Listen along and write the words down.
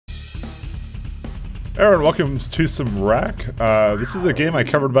Everyone, welcome to some Wrack. This is a game I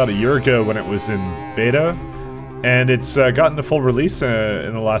covered about a year ago when it was in beta, and it's gotten the full release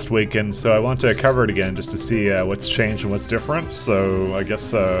in the last weekend, so I want to cover it again just to see what's changed and what's different. So I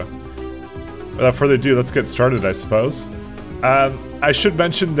guess without further ado, let's get started, I suppose. I should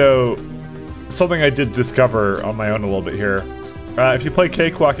mention, though, something I did discover on my own a little bit here. If you play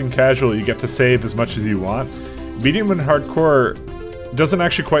Cakewalk and Casual, you get to save as much as you want. Medium and Hardcore doesn't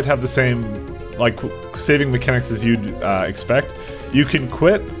actually quite have the same saving mechanics as you'd expect. You can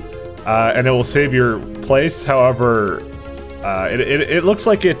quit, and it will save your place. However, it looks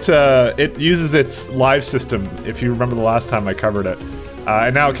like it uses its live system, if you remember the last time I covered it.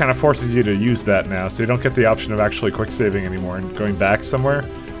 And now it kind of forces you to use that now, so you don't get the option of actually quick saving anymore and going back somewhere.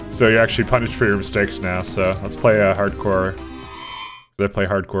 So you're actually punished for your mistakes now. So let's play hardcore. I play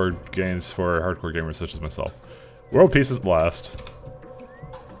hardcore games for hardcore gamers such as myself. World Peace is Blast.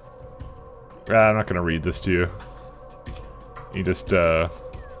 I'm not gonna read this to you. You just kind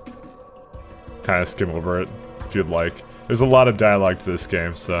of skim over it if you'd like. There's a lot of dialogue to this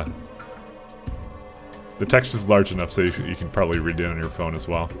game, so the text is large enough so you can probably read it on your phone as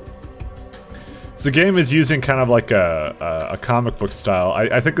well. So the game is using kind of like a comic book style.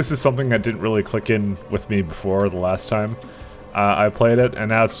 I think this is something that didn't really click in with me before the last time I played it, and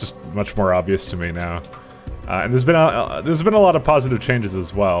now it's just much more obvious to me now. And there's been a lot of positive changes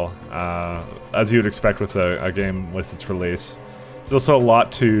as well, as you would expect with a game with its release. There's also a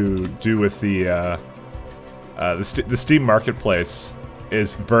lot to do with the Steam Marketplace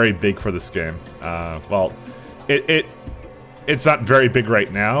is very big for this game. Well, it's not very big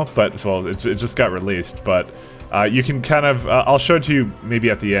right now, but well, it just got released. But you can kind of I'll show it to you maybe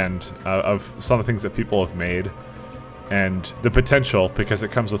at the end of some of the things that people have made and the potential, because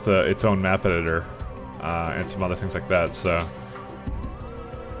it comes with its own map editor. And some other things like that, so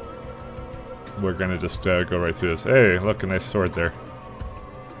we're gonna just go right through this. Hey, look, a nice sword there.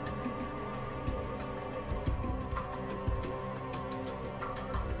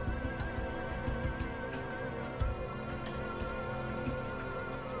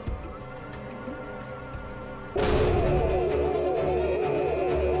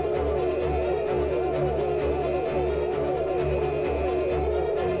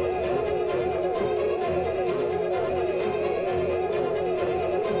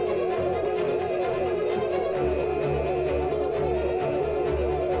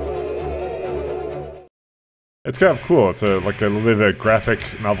 It's kind of cool. It's like a little bit of a graphic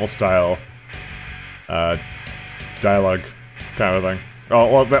novel style dialogue kind of thing.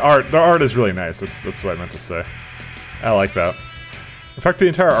 Oh well, the art is really nice. That's what I meant to say. I like that. In fact, the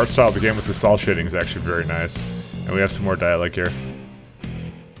entire art style of the game with the cel shading is actually very nice. And we have some more dialogue here.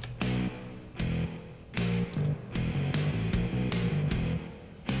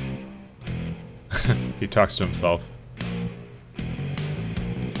 He talks to himself.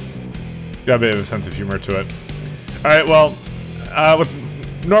 Got a bit of a sense of humor to it. Alright, well,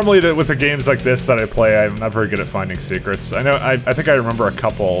 normally with the games like this that I play, I'm not very good at finding secrets. I think I remember a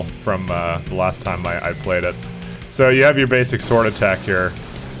couple from the last time I played it. So you have your basic sword attack here.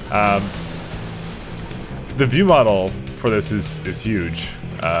 The view model for this is huge.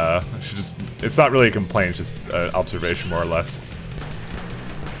 It's not really a complaint, it's just an observation more or less.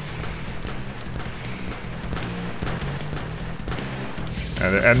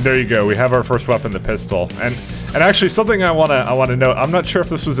 And there you go. We have our first weapon, the pistol. And actually, something I wanna note. I'm not sure if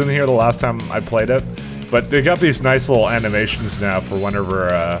this was in here the last time I played it, but they got these nice little animations now for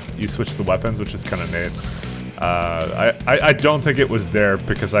whenever you switch the weapons, which is kind of neat. I don't think it was there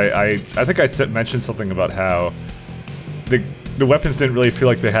because I think I mentioned something about how the weapons didn't really feel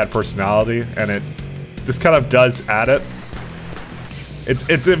like they had personality, and this kind of does add it.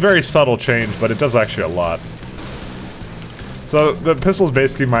 It's a very subtle change, but it does actually a lot. So the pistol is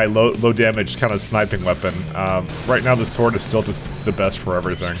basically my low damage kind of sniping weapon. Right now the sword is still just the best for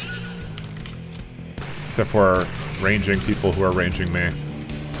everything. Except for ranging people who are ranging me.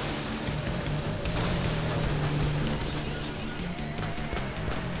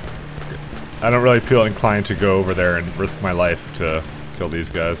 I don't really feel inclined to go over there and risk my life to kill these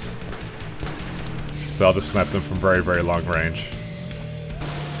guys. So I'll just snipe them from very, very long range.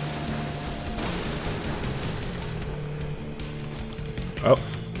 Oh,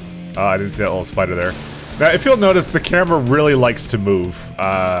 I didn't see that little spider there. Now, if you'll notice, the camera really likes to move.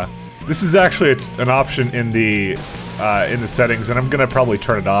 This is actually an option in the settings, and I'm gonna probably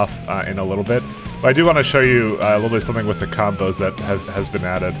turn it off in a little bit. But I do want to show you a little bit of something with the combos that has been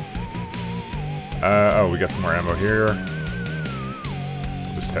added. Oh, we got some more ammo here.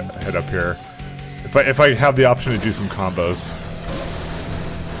 Just head up here. If I have the option to do some combos.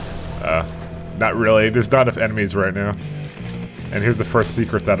 Not really. There's not enough enemies right now. And here's the first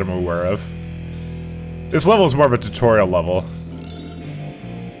secret that I'm aware of. This level is more of a tutorial level.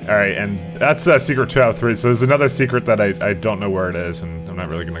 Alright, and that's secret 2 out of 3, so there's another secret that I don't know where it is, and I'm not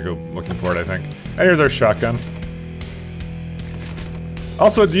really gonna go looking for it, I think. And here's our shotgun.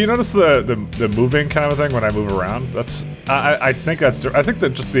 Also, do you notice the moving kind of a thing when I move around? That's... I think that's... I think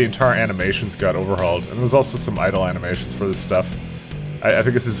that just the entire animations got overhauled, and there's also some idle animations for this stuff. I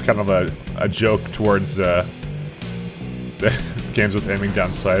think this is kind of a joke towards the games with aiming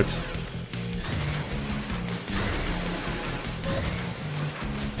down sights.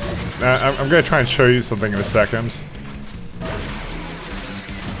 I'm gonna try and show you something in a second.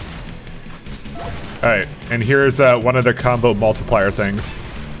 Alright, and here's one of the combo multiplier things.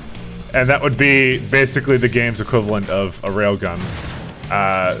 And that would be basically the game's equivalent of a railgun.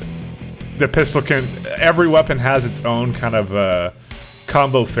 The pistol can... Every weapon has its own kind of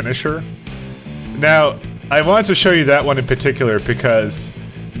combo finisher. Now, I wanted to show you that one in particular because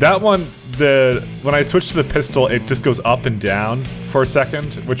that one, when I switch to the pistol, it just goes up and down for a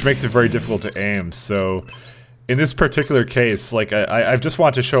second, which makes it very difficult to aim. So, in this particular case, like I just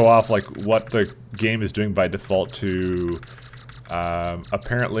want to show off like what the game is doing by default to.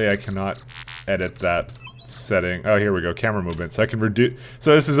 Apparently, I cannot edit that setting. Oh, here we go. Camera movement. So I can reduce.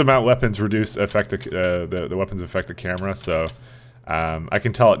 So this is amount weapons reduce affect the weapons affect the camera. So I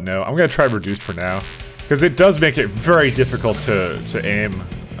can tell it no. I'm gonna try reduced for now because it does make it very difficult to aim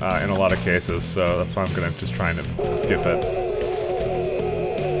in a lot of cases. So that's why I'm gonna just try and skip it.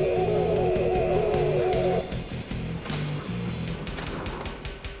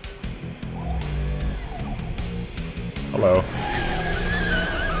 Hello.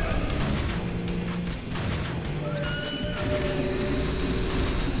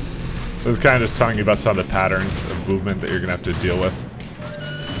 This is kind of just telling you about some of the patterns of movement that you're gonna have to deal with.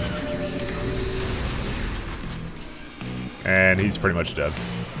 And he's pretty much dead.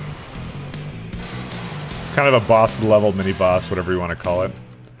 Kind of a boss level, mini boss, whatever you want to call it.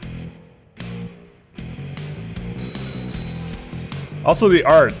 Also the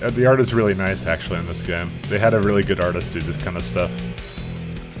art is really nice actually in this game. They had a really good artist do this kind of stuff.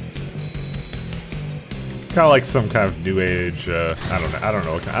 Kind of like some kind of new age, I don't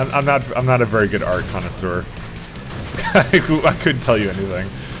know. I'm not a very good art connoisseur. I couldn't tell you anything.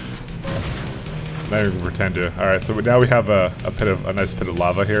 I'm not even gonna pretend to. All right, so now we have a nice pit of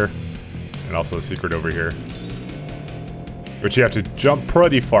lava here, and also a secret over here, which you have to jump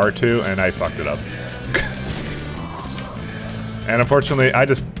pretty far to, and I fucked it up. And unfortunately, I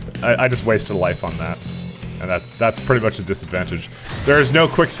just wasted a life on that. And that's pretty much a disadvantage. There is no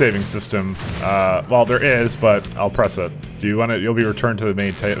quick saving system. Well, there is, but I'll press it. Do you want it? You'll be returned to the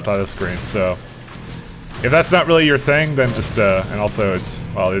main title screen. So, if that's not really your thing, then just and also it's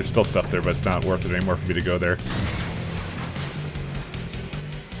well, there's still stuff there, but it's not worth it anymore for me to go there.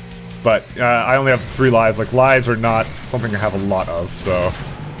 But I only have 3 lives. Like lives are not something I have a lot of, so.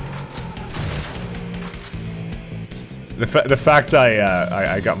 The fact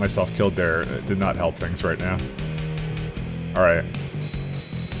I got myself killed there did not help things right now. Alright.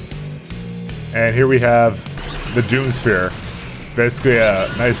 And here we have the Doom Sphere. Basically a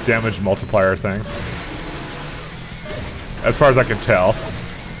nice damage multiplier thing. As far as I can tell.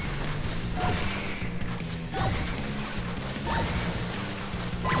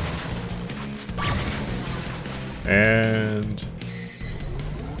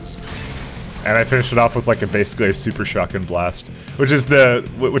 And I finished it off with like basically a super shotgun blast, which is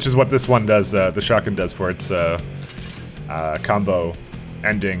what this one does. The shotgun does for its combo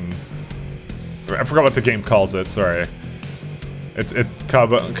ending. I forgot what the game calls it. Sorry, it's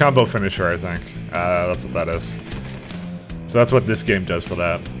combo finisher. I think that's what that is. So that's what this game does for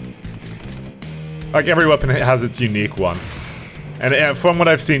that. Like every weapon has its unique one, and from what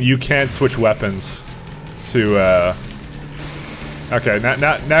I've seen, you can switch weapons to. Okay,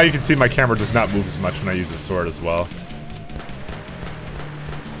 now you can see my camera does not move as much when I use the sword as well.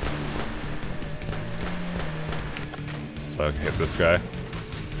 So I can hit this guy.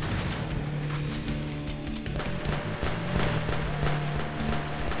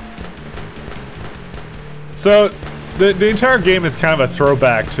 So the entire game is kind of a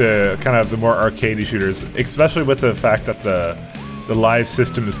throwback to kind of the more arcadey shooters, especially with the fact that the live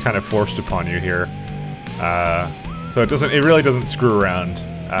system is kind of forced upon you here. So it really doesn't screw around.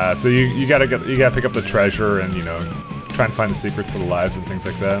 So you gotta pick up the treasure and try and find the secrets for the lives and things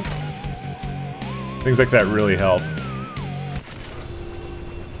like that. Things like that really help.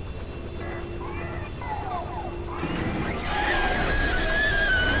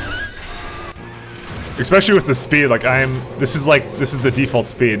 Especially with the speed, like this is the default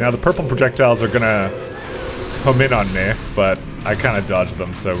speed. Now the purple projectiles are gonna come in on me, but I kind of dodged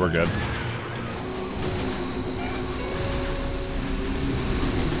them, so we're good.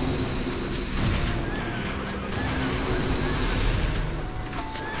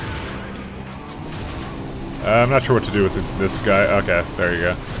 I'm not sure what to do with this guy. Okay, there you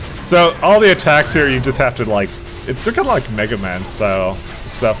go. So all the attacks here, you just have to like, they're kind of like Mega Man style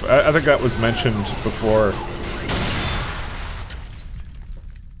stuff. I think that was mentioned before.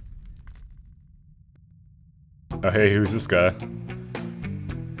 Oh hey, who's this guy?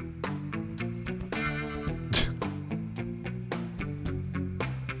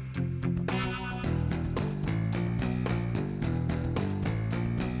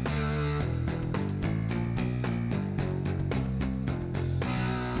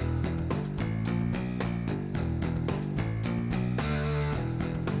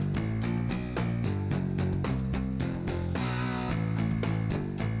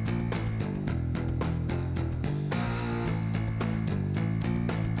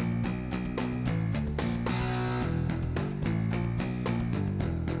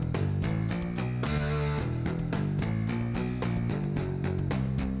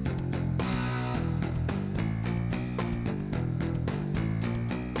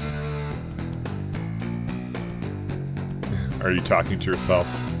 Are you talking to yourself?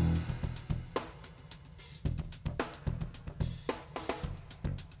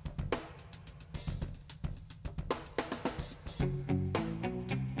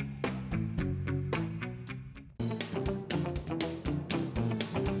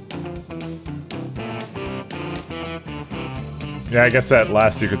 Yeah, I guess that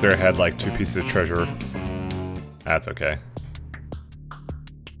last secret there had like 2 pieces of treasure. That's okay.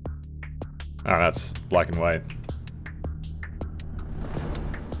 Oh, that's black and white.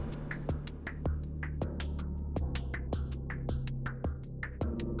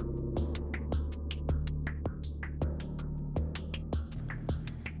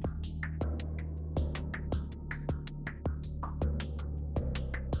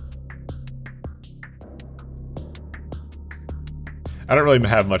 I don't really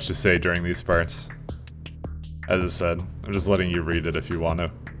have much to say during these parts. As I said, I'm just letting you read it if you want to.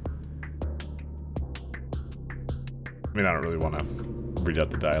 I mean, I don't really want to read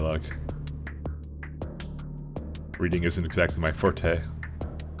out the dialogue. Reading isn't exactly my forte.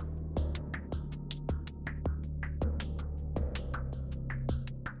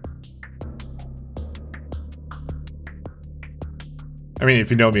 I mean, if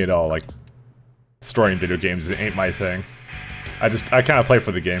you know me at all, like, story in video games ain't my thing. I kind of play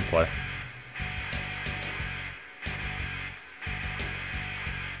for the gameplay.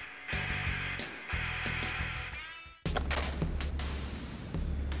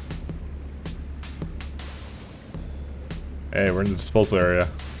 Hey, we're in the disposal area.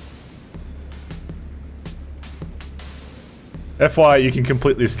 FYI, you can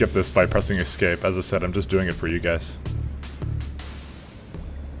completely skip this by pressing escape. As I said, I'm just doing it for you guys.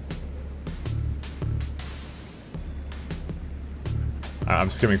 I'm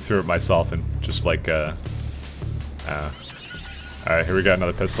skimming through it myself and just like, alright, here we got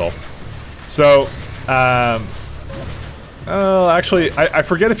another pistol. So, actually, I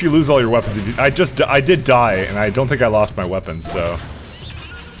forget if you lose all your weapons. I did die, and I don't think I lost my weapons, so...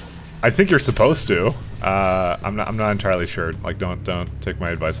 I think you're supposed to. I'm not entirely sure. Like, don't take my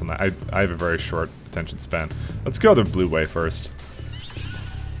advice on that. I have a very short attention span. Let's go the blue way first.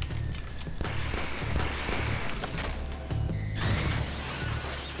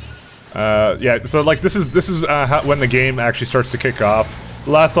 Yeah, so like this is how, when the game actually starts to kick off.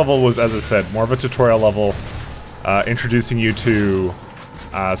 The last level was, as I said, more of a tutorial level, introducing you to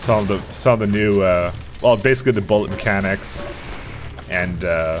some of the new, well, basically the bullet mechanics and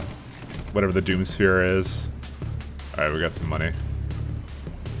whatever the Doom Sphere is. All right, we got some money.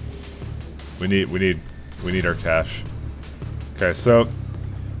 We need our cash. Okay, so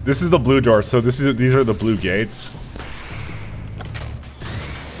this is the blue door. So these are the blue gates.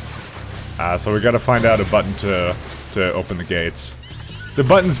 So we got to find out a button to open the gates. The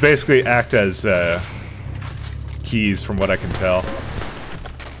buttons basically act as keys, from what I can tell.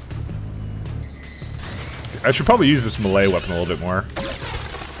 I should probably use this melee weapon a little bit more,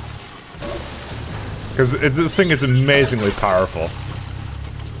 because this thing is amazingly powerful.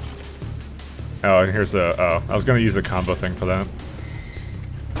 Oh, and here's a... oh, I was going to use the combo thing for that.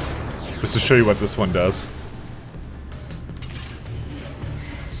 Just to show you what this one does.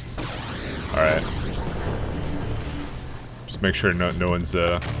 Alright. Just make sure no one's,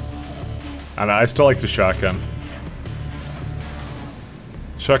 I don't know, I still like the shotgun.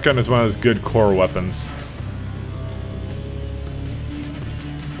 Shotgun is one of those good core weapons.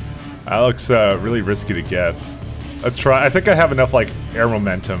 That looks really risky to get. Let's try. I think I have enough, like, air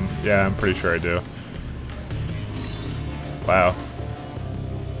momentum. Yeah, I'm pretty sure I do. Wow.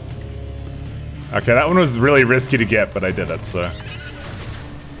 Okay, that one was really risky to get, but I did it, so...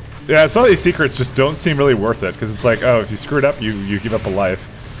 Yeah, some of these secrets just don't seem really worth it, because it's like, oh, if you screw it up, you give up a life.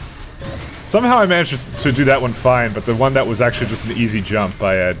 Somehow I managed to do that one fine, but the one that was actually just an easy jump,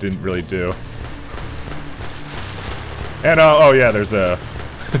 I didn't really do. And, oh yeah, there's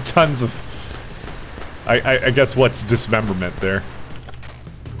tons of... I guess what's dismemberment there.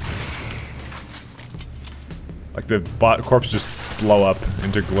 Like the corpse just blow up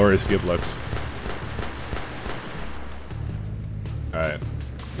into glorious giblets. Alright.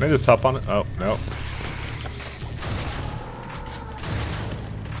 Can I just hop on it? Oh, no.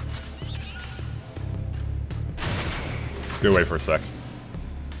 Let's get away for a sec.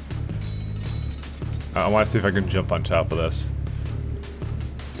 I want to see if I can jump on top of this.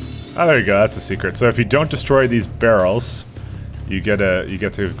 Oh, there you go. That's a secret. So if you don't destroy these barrels, you get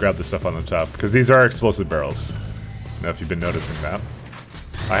to grab the stuff on the top, because these are explosive barrels. I don't know if you've been noticing that.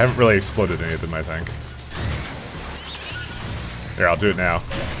 I haven't really exploded any of them, I think. Here, I'll do it now.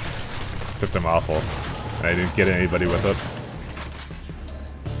 Except I'm awful, and I didn't get anybody with it.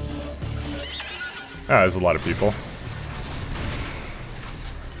 Ah, there's a lot of people.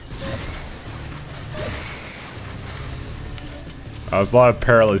 There's a lot of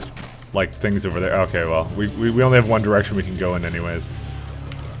perilous, like, things over there. Okay, well, we only have one direction we can go in anyways.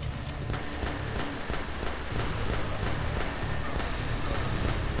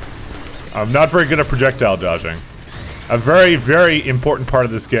 I'm not very good at projectile dodging. A very, very important part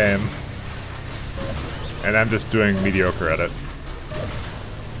of this game. And I'm just doing mediocre at it.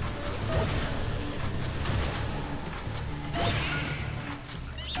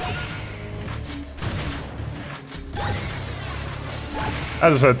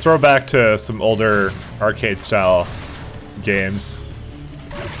 As I said, throwback to some older arcade-style games.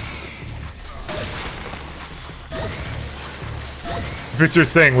 If it's your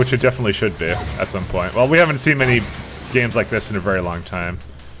thing, which it definitely should be at some point. Well, we haven't seen many games like this in a very long time.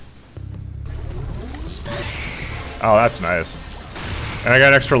 Oh, that's nice. And I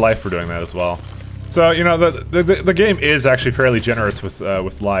got extra life for doing that as well. So, you know, the game is actually fairly generous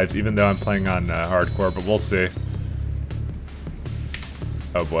with lives, even though I'm playing on hardcore, but we'll see.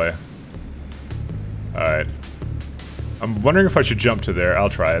 Oh boy. Alright. I'm wondering if I should jump to there. I'll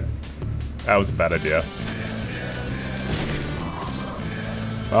try it. That was a bad idea.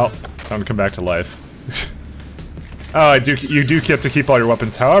 Well, time to come back to life. Oh, you do get to keep all your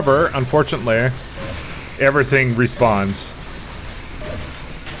weapons. However, unfortunately, everything respawns.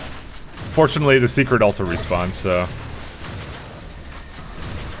 Fortunately, the secret also respawns, so...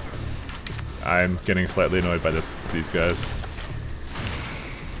 I'm getting slightly annoyed by these guys.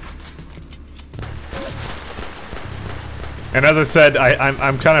 And as I said,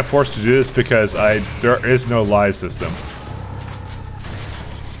 I'm kind of forced to do this because there is no live system.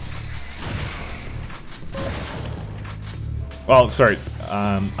 Well, sorry,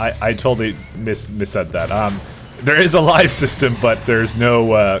 I totally missaid that. There is a live system, but there's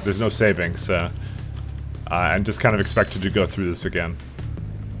no saving, so I'm just kind of expected to go through this again.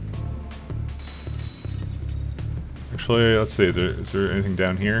 Actually, let's see. Is there anything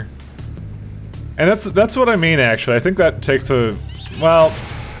down here? And that's what I mean, actually. I think that takes a... Well,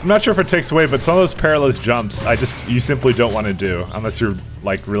 I'm not sure if it takes away, but some of those perilous jumps, you simply don't want to do. Unless you're,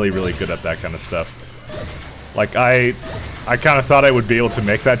 like, really, really good at that kind of stuff. Like, I kind of thought I would be able to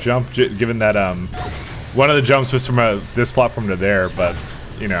make that jump, given that, one of the jumps was from this platform to there, but,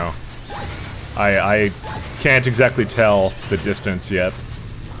 you know, I can't exactly tell the distance yet.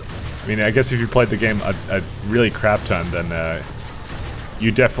 I mean, I guess if you played the game a really crap ton, then,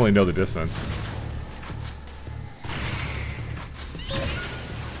 you definitely know the distance.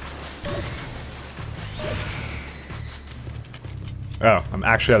 Oh, I'm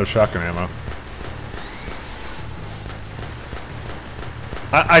actually out of shotgun ammo.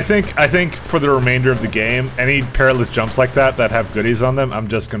 I think for the remainder of the game, any perilous jumps like that have goodies on them, I'm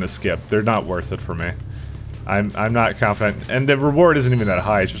just gonna skip. They're not worth it for me. I'm not confident, and the reward isn't even that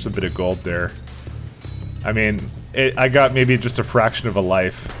high. It's just a bit of gold there. I mean, I got maybe just a fraction of a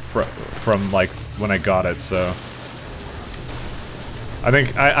life from like when I got it. So I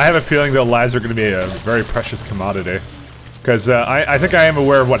think I have a feeling that lives are going to be a very precious commodity. Because I think I am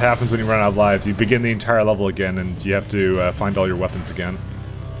aware of what happens when you run out of lives. You begin the entire level again, and you have to find all your weapons again.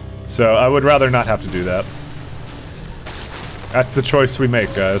 So I would rather not have to do that. That's the choice we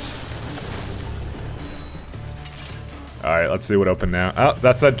make, guys. Alright, let's see what opened now. Oh,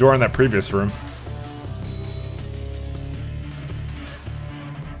 that's that door in that previous room.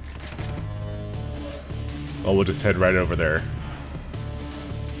 Oh, we'll just head right over there.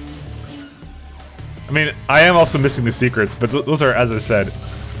 I mean, I am also missing the secrets, but those are, as I said,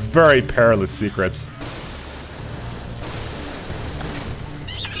 very perilous secrets.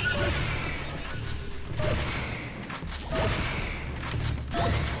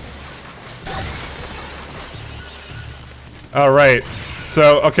 Alright,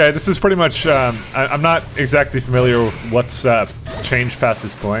 so, okay, this is pretty much, I'm not exactly familiar with what's changed past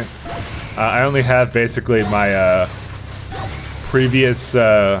this point. I only have basically my previous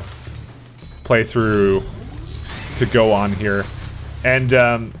playthrough to go on here. And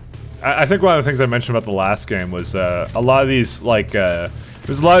I think one of the things I mentioned about the last game was a lot of these, like,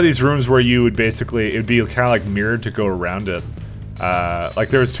 there's a lot of these rooms where you would basically, it'd be kind of like mirrored to go around it. Like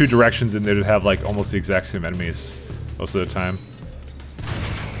there was two directions and they'd have like almost the exact same enemies most of the time.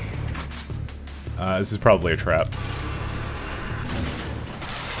 This is probably a trap.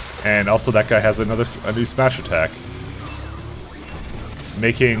 And also that guy has a new smash attack.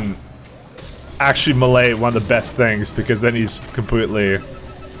 Making actually melee one of the best things because then he's completely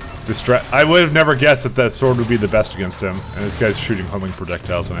distracted. I would have never guessed that that sword would be the best against him. And this guy's shooting homing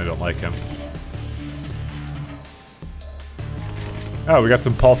projectiles and I don't like him. Oh, we got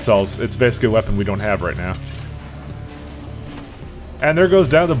some pulse cells. It's basically a weapon we don't have right now. And there goes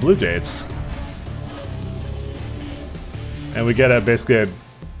down the blue dates. And we get basically a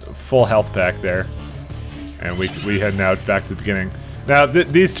full health pack there. And we head now back to the beginning. Now,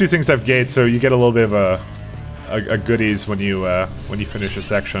 these two things have gates, so you get a little bit of a goodies when you finish a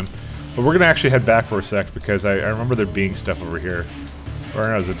section. But we're gonna actually head back for a sec because I remember there being stuff over here. Or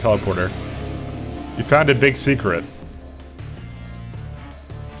no, it was a teleporter. You found a big secret.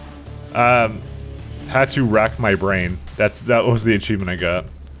 Had to rack my brain. That was the achievement I got.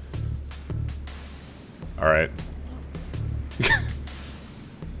 All right.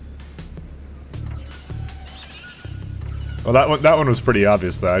 Well, that one was pretty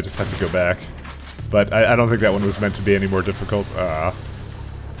obvious though. I just had to go back. But I don't think that one was meant to be any more difficult. All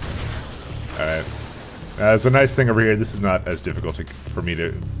right. There's a nice thing over here. This is not as difficult for me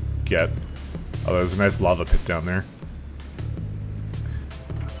to get. Although there's a nice lava pit down there.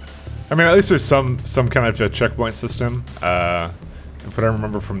 I mean, at least there's some kind of a checkpoint system. If what I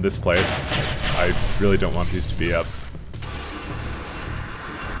remember from this place, I really don't want these to be up.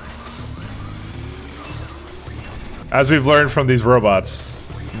 As we've learned from these robots,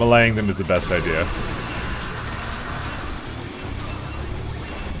 meleeing them is the best idea.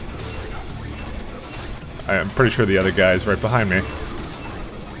 I'm pretty sure the other guy is right behind me.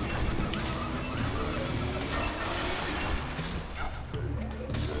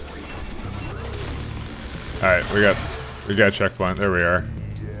 Alright, we got a checkpoint. There we are.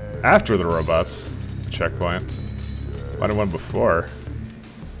 After the robots. Checkpoint. Might have one before.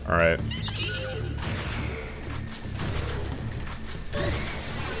 Alright.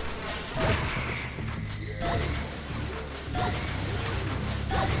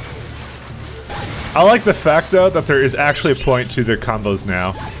 I like the fact though that there is actually a point to the combos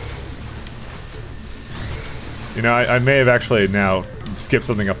now. You know, I may have actually now skipped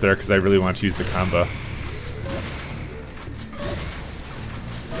something up there because I really want to use the combo.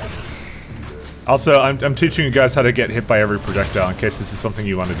 Also, I'm teaching you guys how to get hit by every projectile in case this is something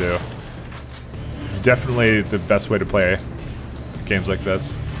you want to do. It's definitely the best way to play games like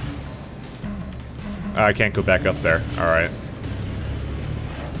this. I can't go back up there. Alright.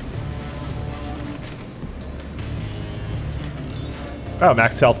 Oh,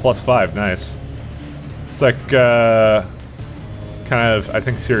 max health plus 5. Nice. It's like, kind of, I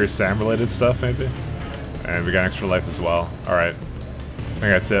think, Serious Sam related stuff, maybe? And we got extra life as well. Alright. I think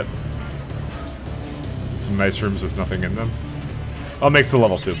that's it. Some nice rooms with nothing in them. Oh, it makes the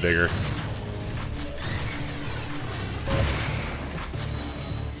level feel bigger.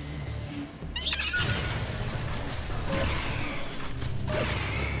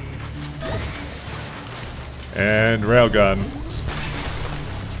 And railgun.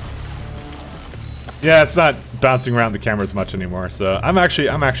 Yeah, it's not bouncing around the camera as much anymore, so I'm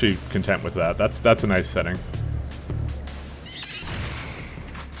actually content with that. That's a nice setting.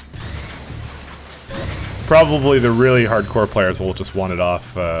 Probably the really hardcore players will just want it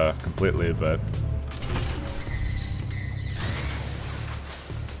off completely, but...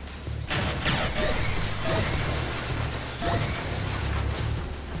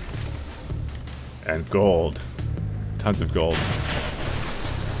 And gold. Tons of gold.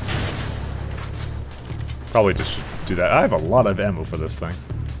 Probably just should do that. I have a lot of ammo for this thing.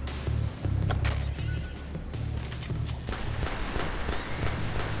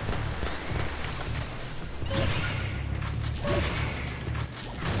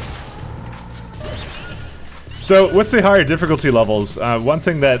 So with the higher difficulty levels, one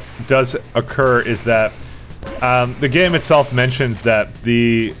thing that does occur is that the game itself mentions that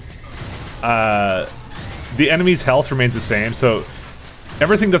the enemy's health remains the same, so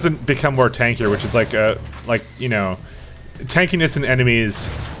everything doesn't become more tankier, which is like you know, tankiness in enemies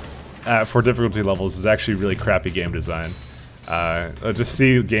for difficulty levels is actually really crappy game design. I just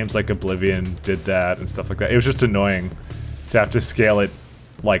see games like Oblivion did that and stuff like that. It was just annoying to have to scale it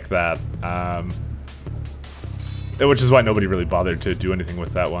like that. Which is why nobody really bothered to do anything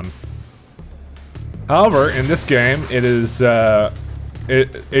with that one. However, in this game, it is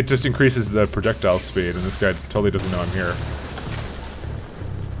it just increases the projectile speed, and this guy totally doesn't know I'm here.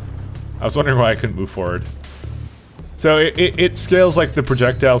 I was wondering why I couldn't move forward. So it scales like the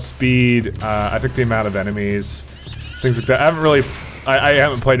projectile speed, I think the amount of enemies, things like that. I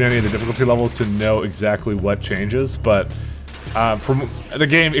haven't played any of the difficulty levels to know exactly what changes, but from the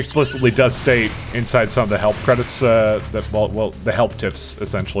game explicitly does state inside some of the help credits, well, the help tips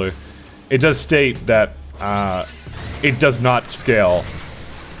essentially, it does state that it does not scale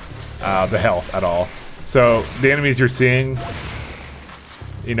the health at all. So the enemies you're seeing,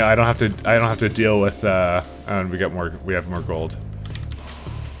 you know, I don't have to deal with. And we have more gold.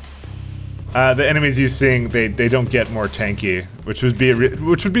 The enemies you're seeing, they don't get more tanky, which would be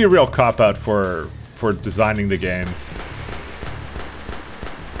a real cop out for designing the game.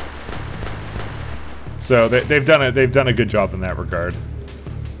 So they've done a good job in that regard.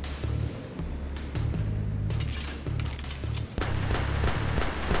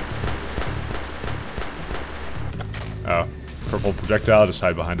 Oh, purple projectile, just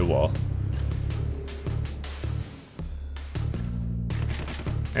hide behind a wall.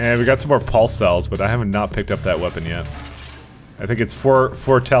 And we got some more pulse cells, but I have not picked up that weapon yet. I think it's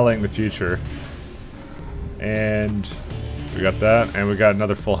foretelling the future. And we got that, and we got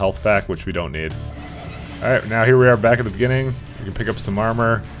another full health back, which we don't need. Alright, now here we are back at the beginning. We can pick up some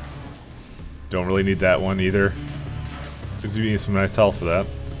armor. Don't really need that one either. Gives you some nice health for that.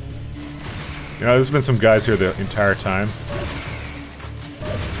 You know, there's been some guys here the entire time.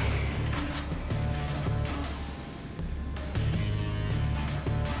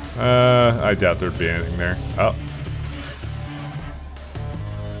 I doubt there'd be anything there. Oh.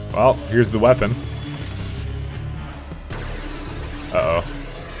 Well, here's the weapon. Uh-oh.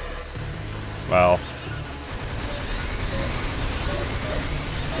 Well.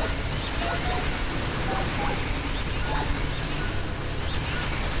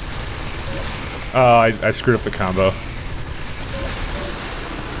 Oh, I screwed up the combo.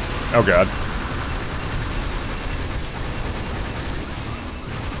 Oh god.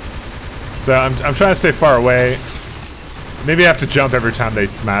 So I'm trying to stay far away. Maybe I have to jump every time they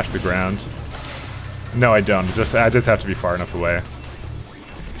smash the ground. No, I don't. I just have to be far enough away.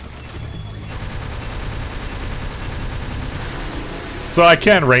 So I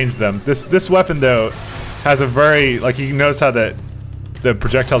can range them. This weapon though has a very, like, you can notice how the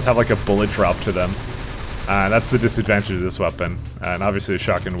projectiles have like a bullet drop to them. That's the disadvantage of this weapon. And obviously the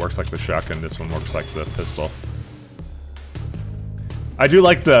shotgun works like the shotgun. This one works like the pistol. I do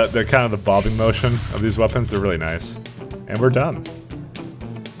like the kind of the bobbing motion of these weapons. They're really nice. And we're done.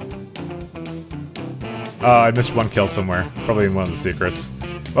 I missed one kill somewhere. Probably in one of the secrets.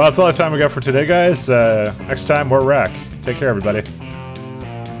 Well, that's all the time we got for today, guys. Next time, more Wrack. Take care, everybody.